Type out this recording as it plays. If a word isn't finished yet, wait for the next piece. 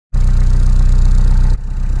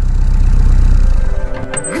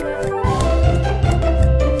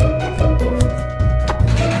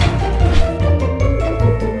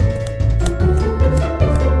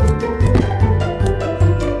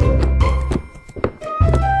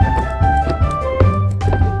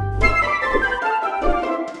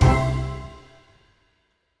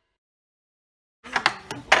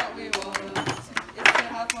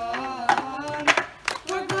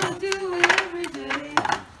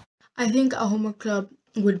I think a homework club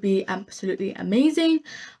would be absolutely amazing.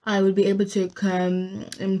 I would be able to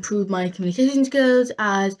improve my communication skills,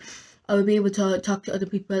 as I would be able to talk to other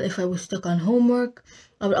people if I was stuck on homework.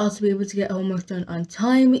 I would also be able to get homework done on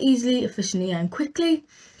time, easily, efficiently, and quickly.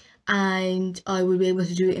 And I would be able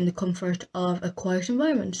to do it in the comfort of a quiet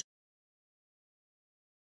environment.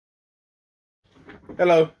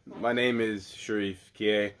 Hello, my name is Sharif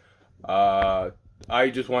Kie.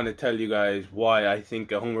 I just want to tell you guys why I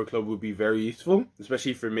think a homework club would be very useful,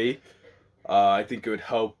 especially for me. I think it would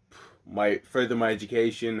help further my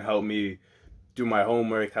education, help me do my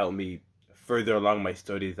homework, help me further along my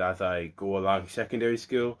studies as I go along secondary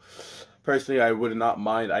school. Personally, I would not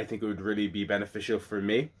mind. I think it would really be beneficial for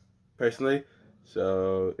me, personally.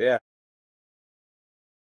 So yeah.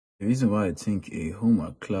 The reason why I think a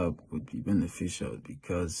homework club would be beneficial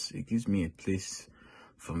because it gives me a place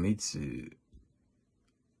for me to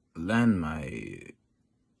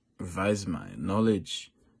revise my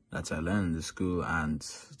knowledge that I learned in the school, and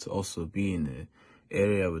to also be in an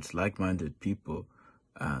area with like-minded people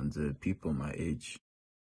and people my age.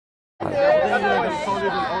 All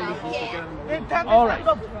right,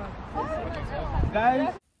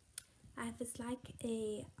 guys. It's like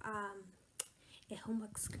a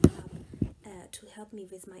homework club to help me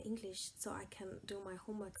with my English, so I can do my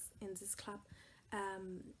homeworks in this club.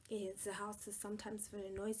 The house is sometimes very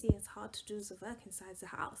noisy. It's hard to do the work inside the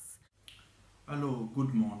house. Hello,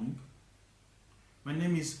 good morning. My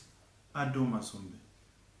name is Ado Mazumbe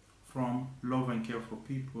from Love and Care for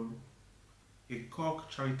People, a Cork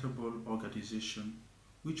charitable organization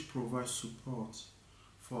which provides support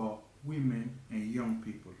for women and young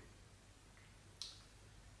people,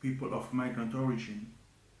 people of migrant origin,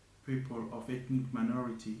 people of ethnic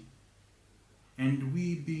minority, and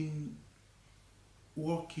we've been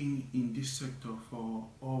working in this sector for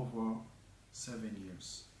over 7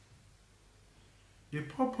 years. The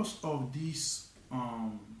purpose of this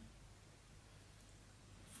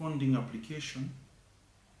funding application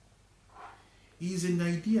is an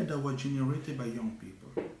idea that was generated by young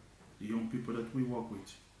people, the young people that we work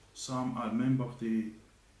with. Some are members of the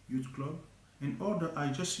youth club, and others are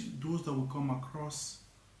just those that we come across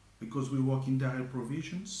because we work in direct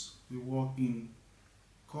provisions, we work in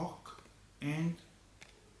Cork, and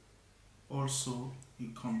also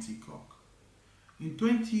in County Cork. In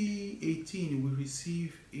 2018, we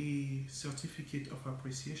received a certificate of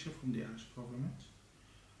appreciation from the Irish government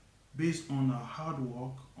based on our hard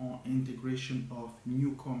work on integration of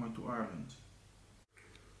newcomer to Ireland.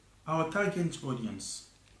 Our target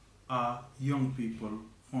audience are young people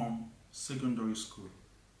from secondary school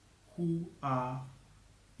who are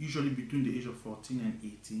usually between the age of 14 and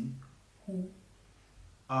 18, who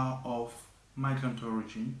are of migrant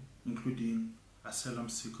origin, including asylum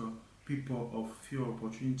seeker, people of few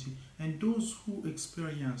opportunity, and those who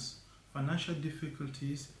experience financial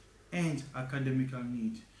difficulties and academical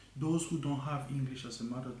need, those who don't have English as a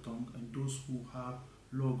mother tongue, and those who have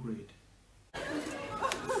low grade.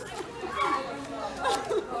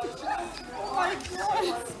 Oh my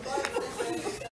God.